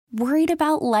Worried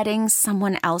about letting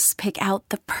someone else pick out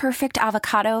the perfect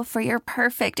avocado for your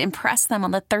perfect impress them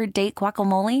on the third date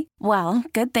guacamole? Well,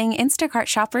 good thing Instacart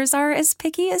shoppers are as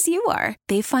picky as you are.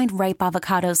 They find ripe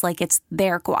avocados like it's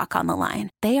their guac on the line.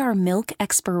 They are milk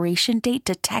expiration date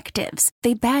detectives.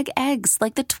 They bag eggs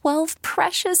like the 12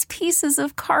 precious pieces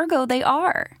of cargo they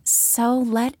are. So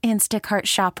let Instacart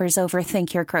shoppers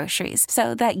overthink your groceries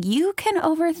so that you can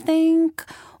overthink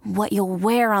what you'll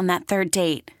wear on that third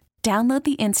date. Download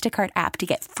the Instacart app to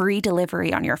get free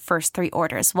delivery on your first 3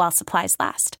 orders while supplies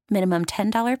last. Minimum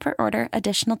 $10 per order.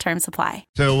 Additional terms apply.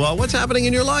 So what's happening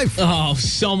in your life? Oh,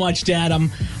 so much, Dad.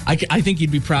 I think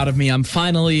you'd be proud of me. I'm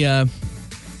finally a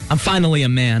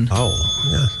man. Oh,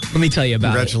 yeah. Let me tell you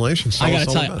about Congratulations. it.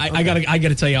 I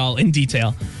gotta tell you all in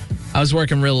detail. I was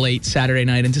working real late Saturday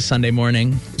night into Sunday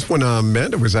morning. It's when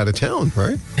Amanda was out of town,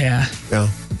 right? Yeah. Yeah.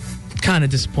 Kind of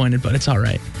disappointed, but it's all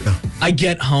right. Yeah. I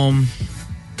get home.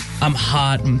 I'm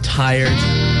hot. I'm tired.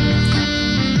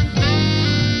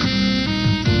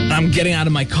 I'm getting out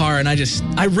of my car, and I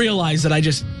realize that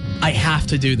I have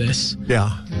to do this.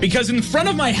 Yeah. Because in front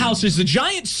of my house is a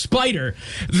giant spider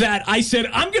that I said,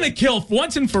 I'm going to kill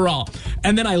once and for all.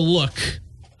 And then I look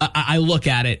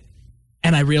at it,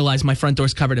 and I realize my front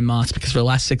door's covered in moss because for the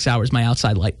last 6 hours, my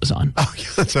outside light was on. Oh,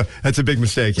 yeah, that's a big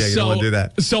mistake. Yeah, you don't want to do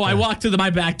that. So I walked to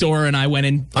my back door, and I went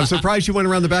in. I'm surprised you went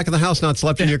around the back of the house, not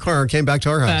slept in your car, and came back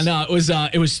to our house. No,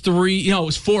 it was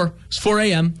 4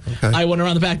 a.m. Okay. I went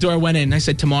around the back door, I went in, and I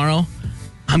said, tomorrow,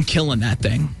 I'm killing that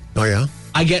thing. Oh, yeah?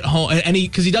 I get home, and he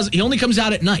only comes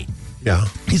out at night. Yeah.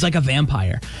 He's like a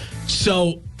vampire.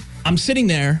 So I'm sitting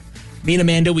there, me and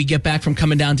Amanda, we get back from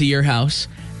coming down to your house,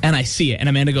 and I see it. And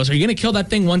Amanda goes, are you going to kill that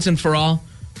thing once and for all?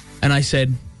 And I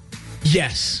said,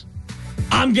 yes,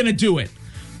 I'm going to do it.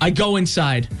 I go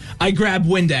inside. I grab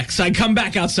Windex. I come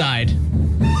back outside.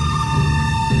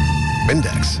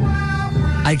 Windex?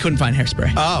 I couldn't find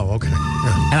hairspray. Oh, okay.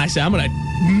 Yeah. And I said, I'm going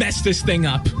to mess this thing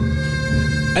up.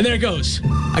 And there it goes.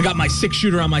 I got my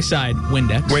 6-shooter on my side.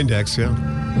 Windex. Windex, yeah.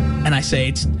 And I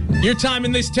say, your time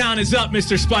in this town is up,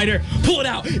 Mr. Spider. Pull it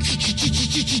out.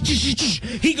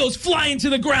 He goes flying to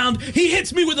the ground. He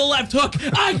hits me with a left hook.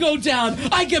 I go down.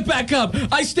 I get back up.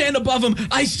 I stand above him.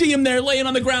 I see him there laying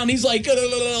on the ground. He's like,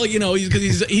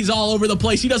 he's all over the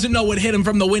place. He doesn't know what hit him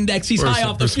from the Windex. He's high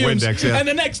off the fumes. Windex, yeah. And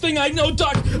the next thing I know,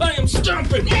 Doc, I am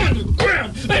stomping on the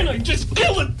ground. And I just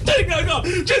kill the thing. I go,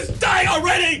 just die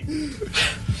already.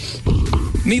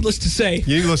 Needless to say,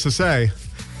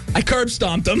 I curb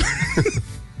stomped him.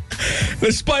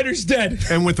 The spider's dead.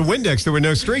 And with the Windex, there were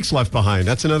no streaks left behind.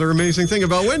 That's another amazing thing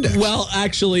about Windex. Well,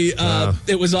 actually,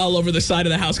 it was all over the side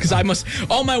of the house because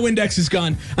all my Windex is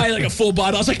gone. I had like a full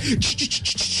bottle. I was like,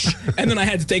 and then I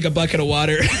had to take a bucket of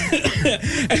water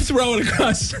and throw it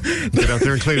across. Get out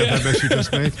there and clean up that mess you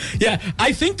just made. Yeah,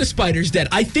 I think the spider's dead.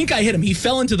 I think I hit him. He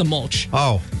fell into the mulch.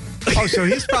 Oh, so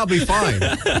he's probably fine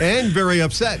and very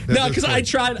upset. No, because I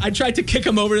tried to kick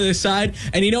him over to the side,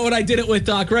 and you know what I did it with,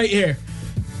 Doc? Right here.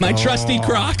 My trusty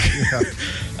crock. Yeah.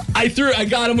 I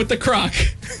got him with the crock.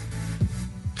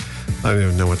 I don't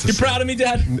even know what to say. You proud of me,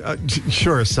 Dad?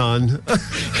 Sure, son.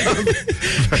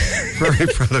 Very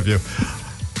proud of you.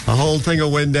 A whole thing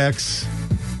of Windex.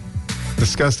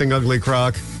 Disgusting, ugly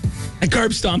crock. I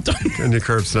curb stomped him. And you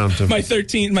curb stomped him. My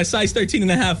size 13 and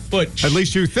a half foot. At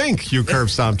least you think you curb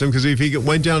stomped him, because if he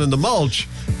went down in the mulch.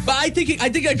 But I think I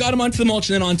got him onto the mulch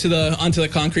and then onto the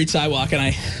concrete sidewalk, and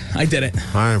I did it.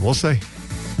 All right, we'll see.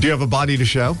 Do you have a body to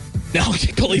show? No,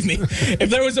 believe me.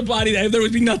 If there was a body there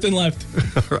would be nothing left.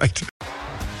 All right.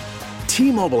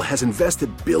 T-Mobile has invested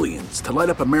billions to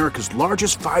light up America's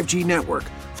largest 5G network,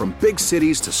 from big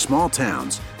cities to small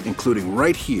towns, including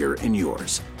right here in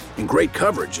yours. And great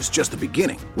coverage is just the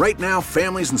beginning. Right now,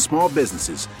 families and small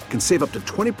businesses can save up to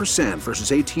 20%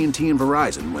 versus AT&T and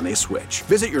Verizon when they switch.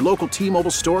 Visit your local T-Mobile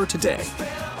store today.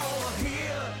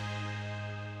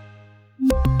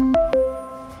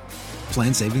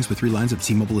 Plan savings with 3 lines of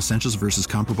T-Mobile Essentials versus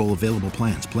comparable available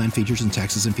plans. Plan features and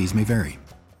taxes and fees may vary.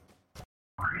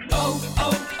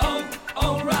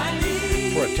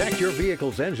 Protect your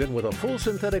vehicle's engine with a full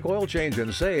synthetic oil change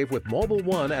and save with Mobil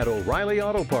 1 at O'Reilly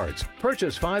Auto Parts.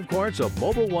 Purchase 5 quarts of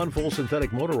Mobil 1 full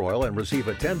synthetic motor oil and receive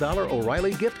a $10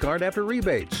 O'Reilly gift card after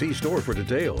rebate. See store for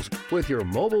details. With your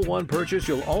Mobil 1 purchase,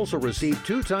 you'll also receive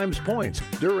 2 times points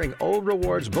during O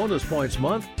Rewards Bonus Points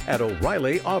Month at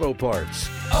O'Reilly Auto Parts.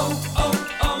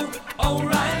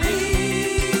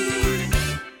 O'Reilly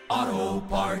Auto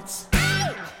Parts.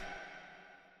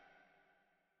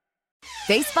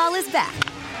 Baseball is back,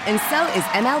 and so is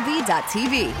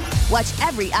MLB.tv. Watch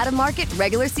every out-of-market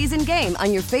regular season game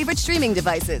on your favorite streaming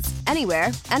devices,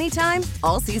 anywhere, anytime,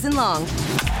 all season long.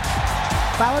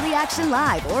 Follow the action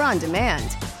live or on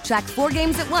demand. Track 4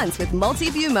 games at once with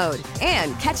multi-view mode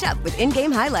and catch up with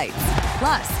in-game highlights.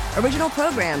 Plus, original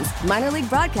programs, minor league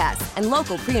broadcasts, and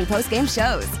local pre- and post-game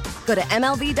shows. Go to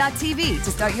MLB.tv to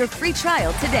start your free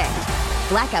trial today.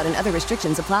 Blackout and other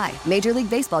restrictions apply. Major League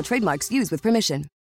Baseball trademarks used with permission.